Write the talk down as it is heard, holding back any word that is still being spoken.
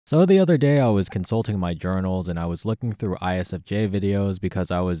So the other day I was consulting my journals and I was looking through ISFJ videos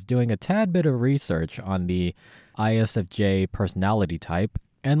because I was doing a tad bit of research on the ISFJ personality type,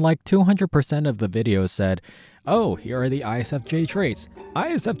 and like 200% of the videos said, "Oh, here are the ISFJ traits.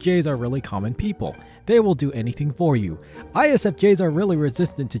 ISFJs are really common people. They will do anything for you. ISFJs are really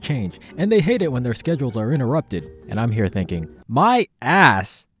resistant to change, and they hate it when their schedules are interrupted." And I'm here thinking, my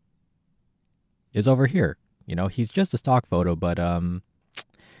ass is over here. You know, he's just a stock photo, but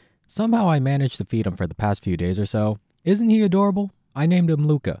somehow I managed to feed him for the past few days or so. Isn't he adorable? I named him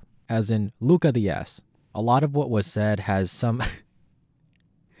Luca, as in Luca the ass. A lot of what was said has some...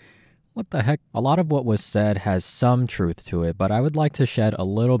 What the heck? A lot of what was said has some truth to it, but I would like to shed a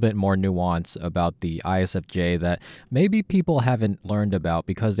little bit more nuance about the ISFJ that maybe people haven't learned about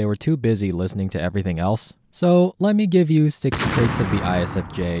because they were too busy listening to everything else. So let me give you 6 traits of the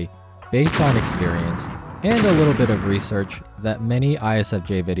ISFJ based on experience and a little bit of research that many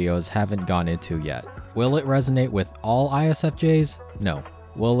ISFJ videos haven't gone into yet. Will it resonate with all ISFJs? No.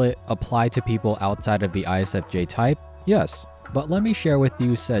 Will it apply to people outside of the ISFJ type? Yes. But let me share with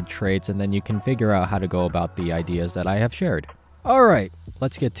you said traits and then you can figure out how to go about the ideas that I have shared. Alright,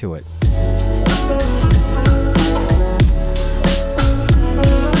 let's get to it.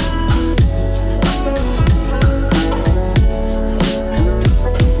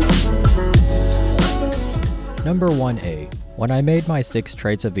 Number 1A. When I made my 6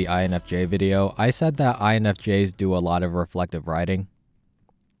 traits of the INFJ video, I said that INFJs do a lot of reflective writing.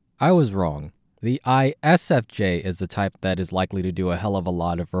 I was wrong. The ISFJ is the type that is likely to do a hell of a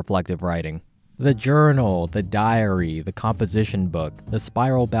lot of reflective writing. The journal, the diary, the composition book, the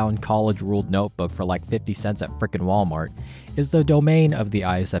spiral-bound college-ruled notebook for like 50 cents at frickin' Walmart is the domain of the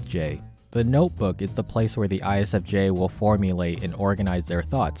ISFJ. The notebook is the place where the ISFJ will formulate and organize their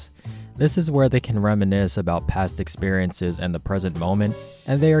thoughts. This is where they can reminisce about past experiences and the present moment,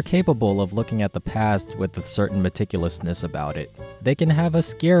 and they are capable of looking at the past with a certain meticulousness about it. They can have a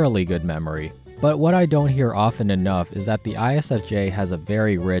scarily good memory. But what I don't hear often enough is that the ISFJ has a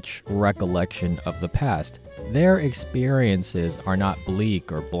very rich recollection of the past. Their experiences are not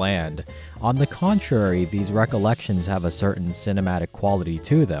bleak or bland. On the contrary, these recollections have a certain cinematic quality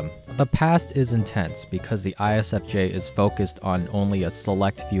to them. The past is intense because the ISFJ is focused on only a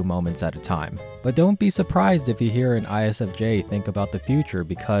select few moments at a time. But don't be surprised if you hear an ISFJ think about the future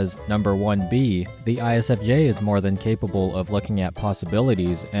because, number 1B, the ISFJ is more than capable of looking at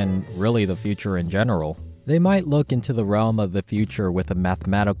possibilities and really the future in general. They might look into the realm of the future with a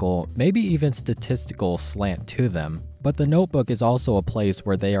mathematical, maybe even statistical slant to them. But the notebook is also a place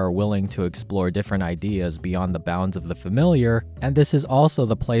where they are willing to explore different ideas beyond the bounds of the familiar, and this is also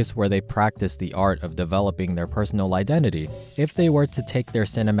the place where they practice the art of developing their personal identity. If they were to take their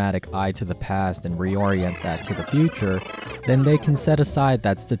cinematic eye to the past and reorient that to the future, then they can set aside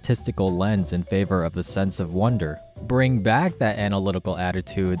that statistical lens in favor of the sense of wonder. Bring back that analytical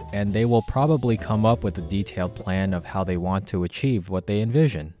attitude, and they will probably come up with a detailed plan of how they want to achieve what they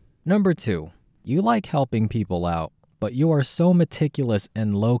envision. Number 2. You like helping people out, but you are so meticulous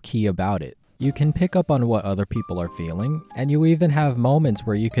and low-key about it. You can pick up on what other people are feeling, and you even have moments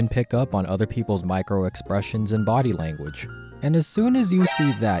where you can pick up on other people's micro-expressions and body language. And as soon as you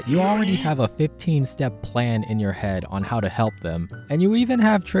see that, you already have a 15-step plan in your head on how to help them. And you even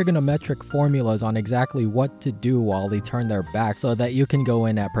have trigonometric formulas on exactly what to do while they turn their back so that you can go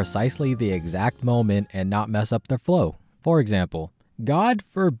in at precisely the exact moment and not mess up their flow. For example, God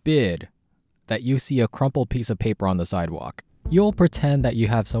forbid that you see a crumpled piece of paper on the sidewalk. You'll pretend that you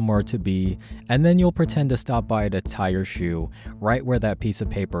have somewhere to be, and then you'll pretend to stop by to tie your shoe right where that piece of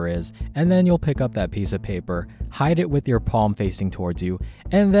paper is, and then you'll pick up that piece of paper, hide it with your palm facing towards you,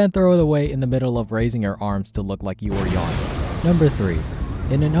 and then throw it away in the middle of raising your arms to look like you were yawning. Number 3.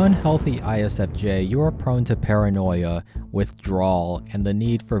 In an unhealthy ISFJ, you are prone to paranoia, withdrawal, and the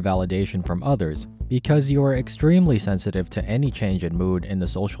need for validation from others, because you are extremely sensitive to any change in mood in the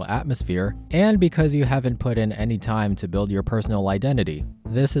social atmosphere, and because you haven't put in any time to build your personal identity.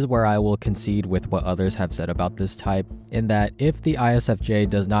 This is where I will concede with what others have said about this type, in that if the ISFJ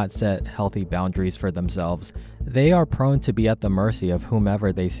does not set healthy boundaries for themselves, they are prone to be at the mercy of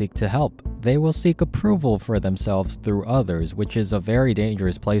whomever they seek to help. They will seek approval for themselves through others, which is a very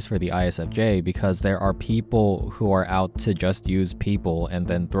dangerous place for the ISFJ because there are people who are out to just use people and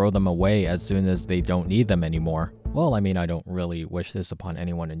then throw them away as soon as they don't need them anymore. Well, I mean, I don't really wish this upon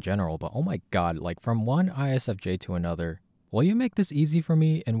anyone in general, but oh my god, like from one ISFJ to another, will you make this easy for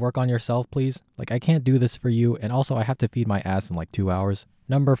me and work on yourself, please? Like, I can't do this for you, and also I have to feed my ass in like 2 hours.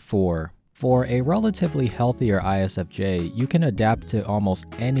 Number 4. For a relatively healthier ISFJ, you can adapt to almost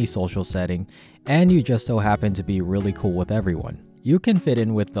any social setting, and you just so happen to be really cool with everyone. You can fit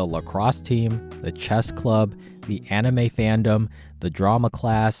in with the lacrosse team, the chess club, the anime fandom, the drama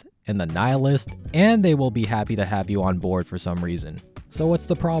class, and the nihilist, and they will be happy to have you on board for some reason. So what's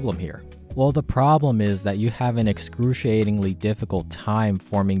the problem here? Well, the problem is that you have an excruciatingly difficult time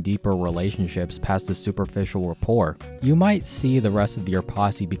forming deeper relationships past the superficial rapport. You might see the rest of your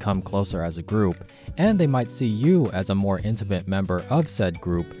posse become closer as a group, and they might see you as a more intimate member of said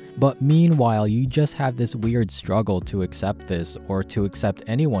group, but meanwhile you just have this weird struggle to accept this or to accept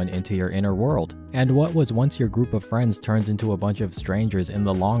anyone into your inner world. And what was once your group of friends turns into a bunch of strangers in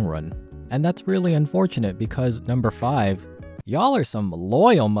the long run. And that's really unfortunate because number 5, y'all are some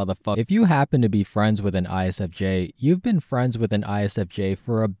loyal motherfuckers. If you happen to be friends with an ISFJ, you've been friends with an ISFJ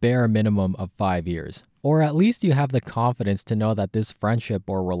for a bare minimum of 5 years. Or at least you have the confidence to know that this friendship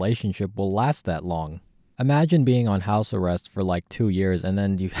or relationship will last that long. Imagine being on house arrest for like 2 years and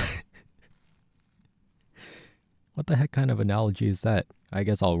then you... What the heck kind of analogy is that? I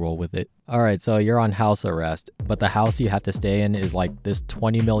guess I'll roll with it. Alright, so you're on house arrest, but the house you have to stay in is like this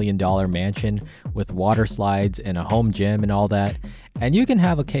 $20 million mansion with water slides and a home gym and all that. And you can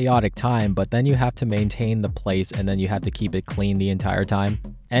have a chaotic time, but then you have to maintain the place and then you have to keep it clean the entire time.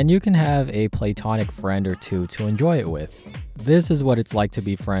 And you can have a platonic friend or two to enjoy it with. This is what it's like to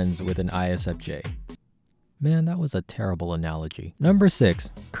be friends with an ISFJ. Man, that was a terrible analogy. Number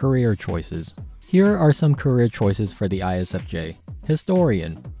 6, career choices. Here are some career choices for the ISFJ.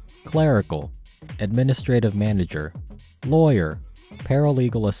 Historian, clerical, administrative manager, lawyer,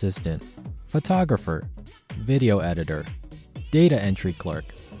 paralegal assistant, photographer, video editor, data entry clerk,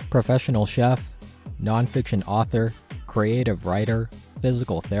 professional chef, nonfiction author, creative writer,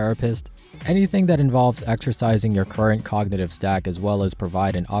 physical therapist, anything that involves exercising your current cognitive stack as well as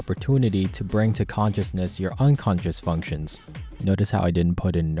provide an opportunity to bring to consciousness your unconscious functions. Notice how I didn't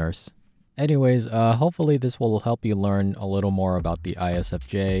put in nurse. Anyways, hopefully this will help you learn a little more about the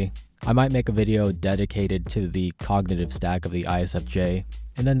ISFJ. I might make a video dedicated to the cognitive stack of the ISFJ,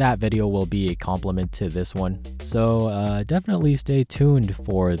 and then that video will be a complement to this one. So definitely stay tuned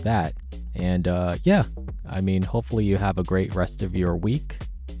for that. And yeah, I mean, hopefully you have a great rest of your week,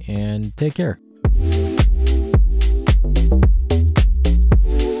 and take care.